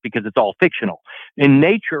bogus because it's all fictional. In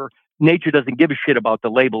nature doesn't give a shit about the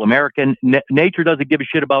label American. Nature doesn't give a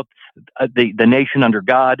shit about the nation under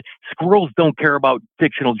God. Squirrels don't care about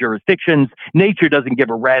fictional jurisdictions. Nature doesn't give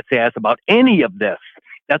a rat's ass about any of this.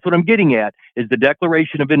 That's what I'm getting at, is the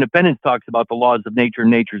Declaration of Independence talks about the laws of nature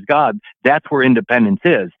and nature's God. That's where independence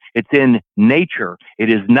is. It's in nature. It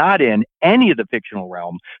is not in any of the fictional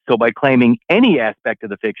realm. So by claiming any aspect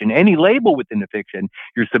of the fiction, any label within the fiction,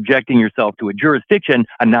 you're subjecting yourself to a jurisdiction,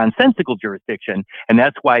 a nonsensical jurisdiction. And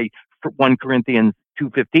that's why 1 Corinthians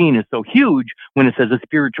 2:15 is so huge when it says a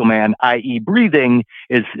spiritual man, i.e. breathing,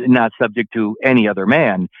 is not subject to any other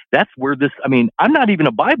man. That's where I'm not even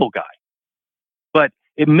a Bible guy, but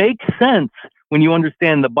it makes sense when you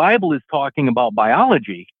understand the Bible is talking about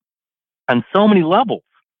biology on so many levels,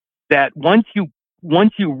 that once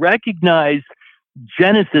you recognize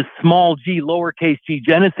Genesis, small g, lowercase g,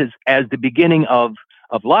 Genesis as the beginning of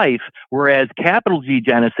life, whereas capital G,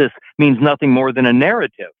 Genesis, means nothing more than a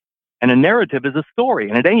narrative. And a narrative is a story,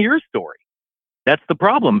 and it ain't your story. That's the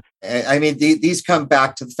problem. I mean, these come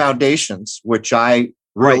back to the foundations, which I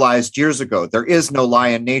realized years ago. There is no lie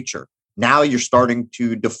in nature. Now you're starting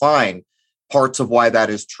to define parts of why that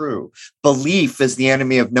is true. Belief is the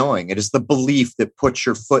enemy of knowing. It is the belief that puts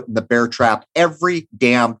your foot in the bear trap every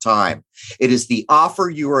damn time. It is the offer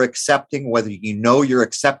you are accepting, whether you know you're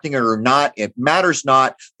accepting it or not. It matters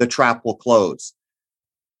not. The trap will close.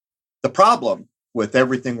 The problem with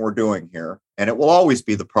everything we're doing here, and it will always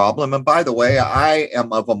be the problem. And by the way, I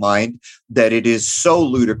am of a mind that it is so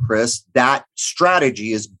ludicrous that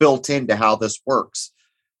strategy is built into how this works.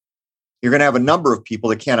 You're going to have a number of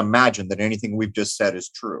people that can't imagine that anything we've just said is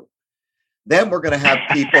true. Then we're going to have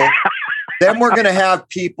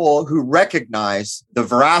people who recognize the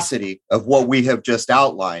veracity of what we have just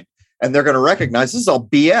outlined. And they're going to recognize this is all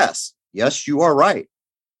BS. Yes, you are right.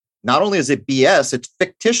 Not only is it BS, it's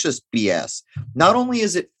fictitious BS. Not only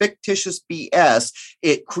is it fictitious BS,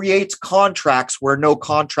 it creates contracts where no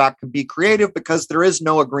contract can be created because there is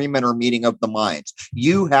no agreement or meeting of the minds.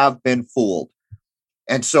 You have been fooled.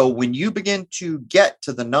 And so when you begin to get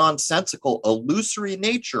to the nonsensical, illusory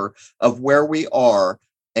nature of where we are,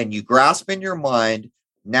 and you grasp in your mind,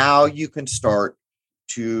 now you can start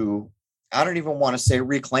to, I don't even want to say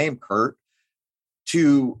reclaim, Kurt,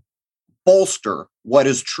 to bolster what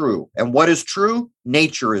is true. And what is true?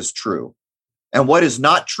 Nature is true. And what is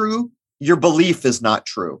not true? Your belief is not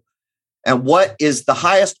true. And what is the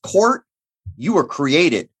highest court? You were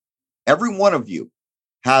created. Every one of you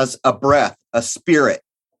has a breath, a spirit.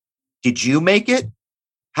 Did you make it?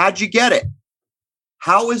 How'd you get it?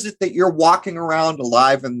 How is it that you're walking around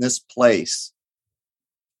alive in this place?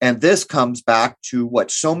 And this comes back to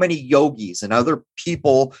what so many yogis and other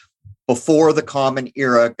people before the common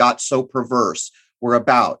era got so perverse were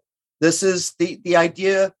about. This is the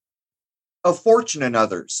idea of fortune in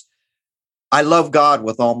others. I love God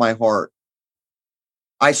with all my heart.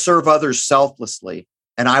 I serve others selflessly,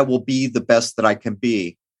 and I will be the best that I can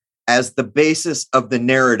be, as the basis of the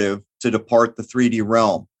narrative to depart the 3D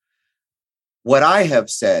realm. What I have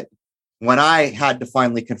said when I had to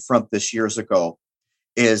finally confront this years ago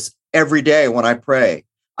is every day when I pray,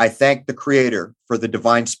 I thank the Creator for the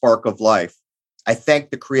divine spark of life. I thank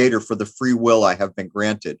the Creator for the free will I have been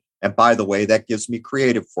granted. And by the way, that gives me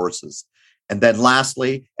creative forces. And then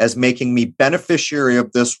lastly, as making me beneficiary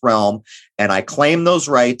of this realm, and I claim those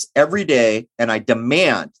rights every day, and I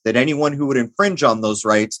demand that anyone who would infringe on those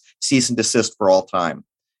rights cease and desist for all time.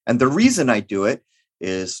 And the reason I do it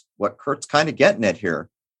is what Kurt's kind of getting at here.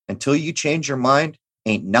 Until you change your mind,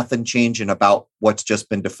 ain't nothing changing about what's just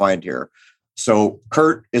been defined here. So,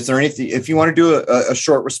 Kurt, is there anything, if you want to do a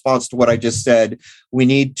short response to what I just said, we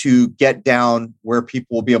need to get down where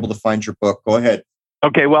people will be able to find your book. Go ahead.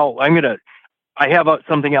 Okay, well, I have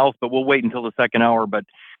something else, but we'll wait until the second hour. But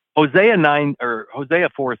Hosea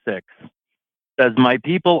 4:6 says, "My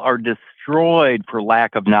people are destroyed for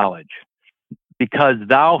lack of knowledge. Because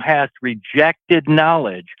thou hast rejected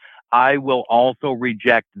knowledge, I will also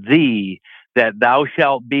reject thee, that thou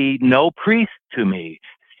shalt be no priest to me.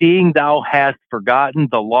 Seeing thou hast forgotten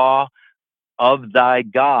the law of thy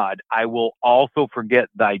God, I will also forget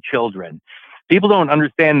thy children." People don't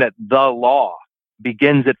understand that the law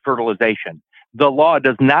begins at fertilization. The law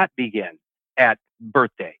does not begin at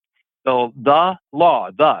birthday. So the law,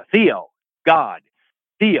 Theo, God,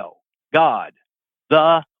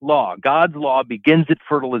 the law, God's law begins at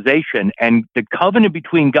fertilization, and the covenant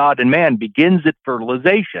between God and man begins at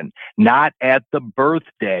fertilization, not at the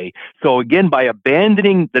birthday. So again, by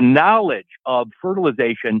abandoning the knowledge of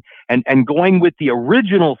fertilization and going with the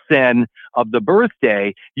original sin of the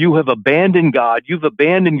birthday, you have abandoned God. You've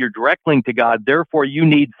abandoned your direct link to God. Therefore, you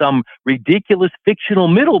need some ridiculous fictional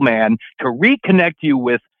middleman to reconnect you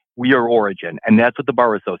with your origin. And that's what the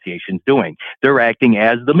Bar Association is doing. They're acting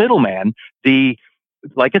as the middleman,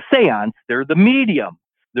 like a seance. They're the medium.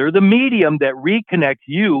 They're the medium that reconnects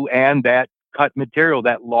you and that cut material,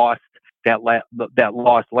 that lost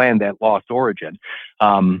land, that lost origin.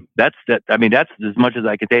 That's as much as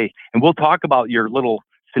I could say. And we'll talk about your little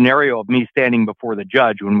scenario of me standing before the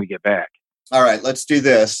judge when we get back. All right, let's do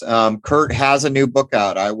this. Kurt has a new book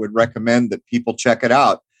out. I would recommend that people check it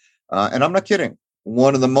out. And I'm not kidding.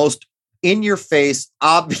 One of the most in-your-face,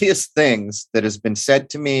 obvious things that has been said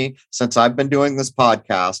to me since I've been doing this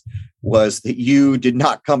podcast was that you did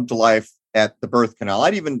not come to life at the birth canal.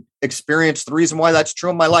 I'd even experienced the reason why that's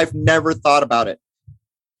true in my life, never thought about it.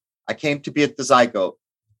 I came to be at the zygote.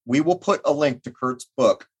 We will put a link to Kurt's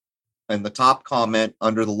book in the top comment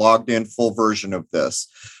under the logged in full version of this,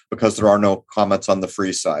 because there are no comments on the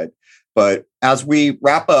free side. But as we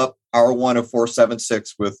wrap up hour one of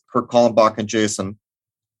 476 with Kurt Kallenbach and Jason,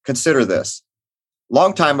 consider this.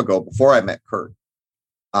 long time ago, before I met Kurt,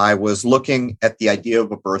 I was looking at the idea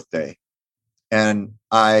of a birthday. And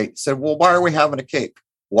I said, well, why are we having a cake?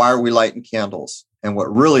 Why are we lighting candles? And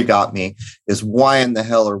what really got me is, why in the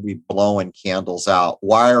hell are we blowing candles out?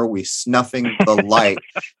 Why are we snuffing the light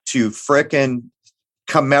to frickin'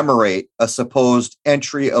 commemorate a supposed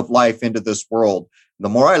entry of life into this world? The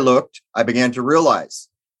more I looked, I began to realize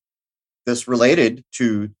this related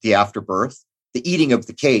to the afterbirth, the eating of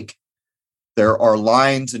the cake. There are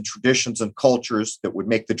lines and traditions and cultures that would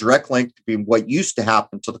make the direct link between what used to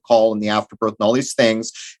happen to the call and the afterbirth and all these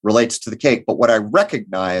things relates to the cake. But what I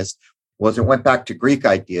recognized was it went back to Greek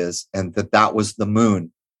ideas, and that was the moon.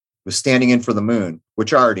 It was standing in for the moon,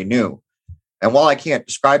 which I already knew. And while I can't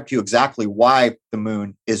describe to you exactly why the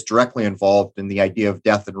moon is directly involved in the idea of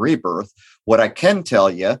death and rebirth, what I can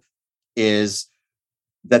tell you is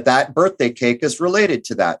that birthday cake is related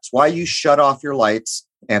to that. It's why you shut off your lights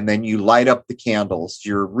and then you light up the candles.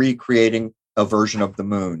 You're recreating a version of the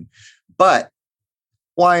moon. But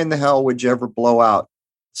why in the hell would you ever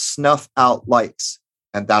snuff out lights?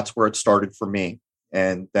 And that's where it started for me.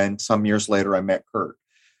 And then some years later, I met Kurt.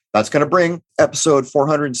 That's going to bring episode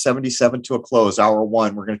 477 to a close, hour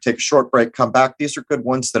 1. We're going to take a short break, come back. These are good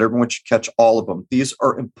ones that everyone should catch all of them. These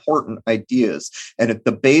are important ideas. And at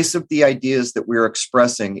the base of the ideas that we're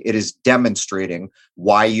expressing, it is demonstrating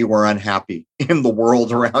why you are unhappy in the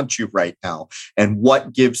world around you right now and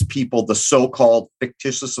what gives people the so-called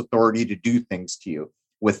fictitious authority to do things to you.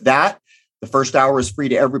 With that, the first hour is free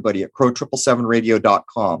to everybody at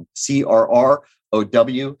crow777radio.com.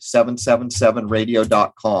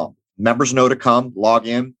 CRROW777radio.com. Members know to come, log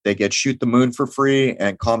in. They get Shoot the Moon for free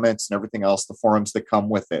and comments and everything else, the forums that come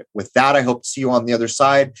with it. With that, I hope to see you on the other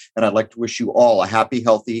side. And I'd like to wish you all a happy,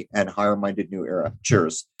 healthy, and higher-minded new era.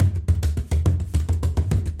 Cheers.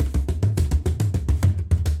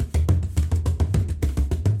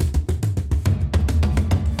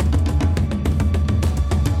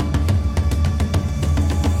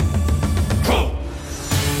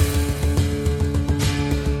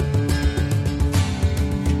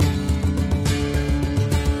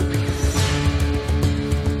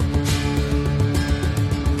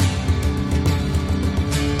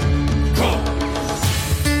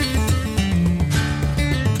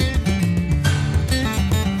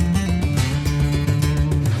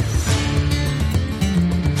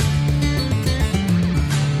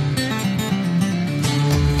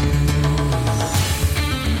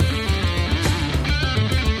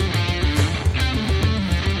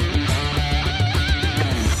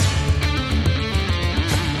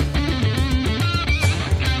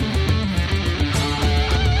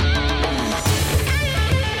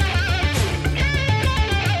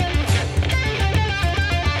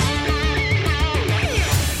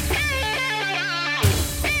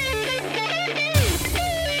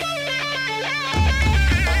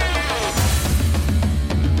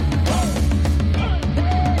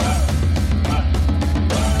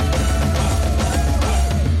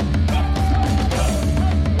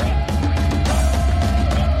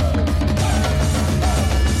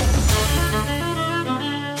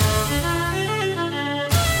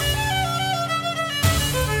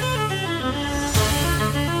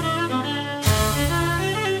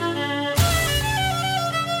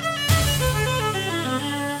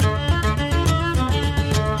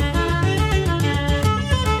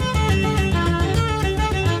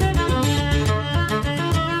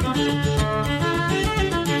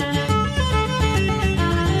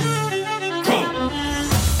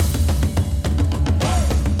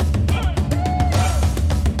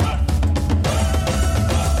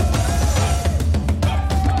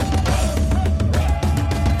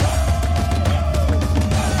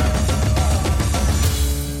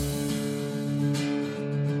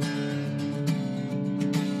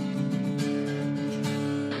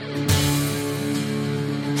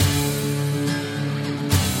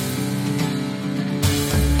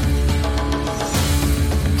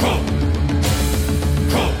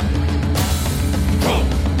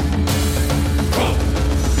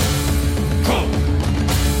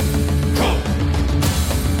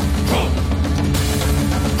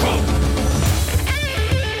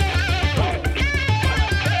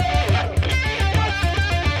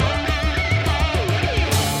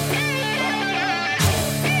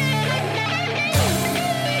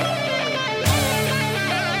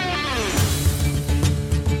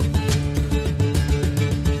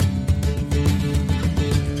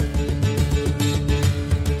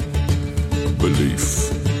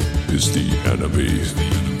 Belief is the enemy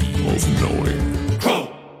of knowing.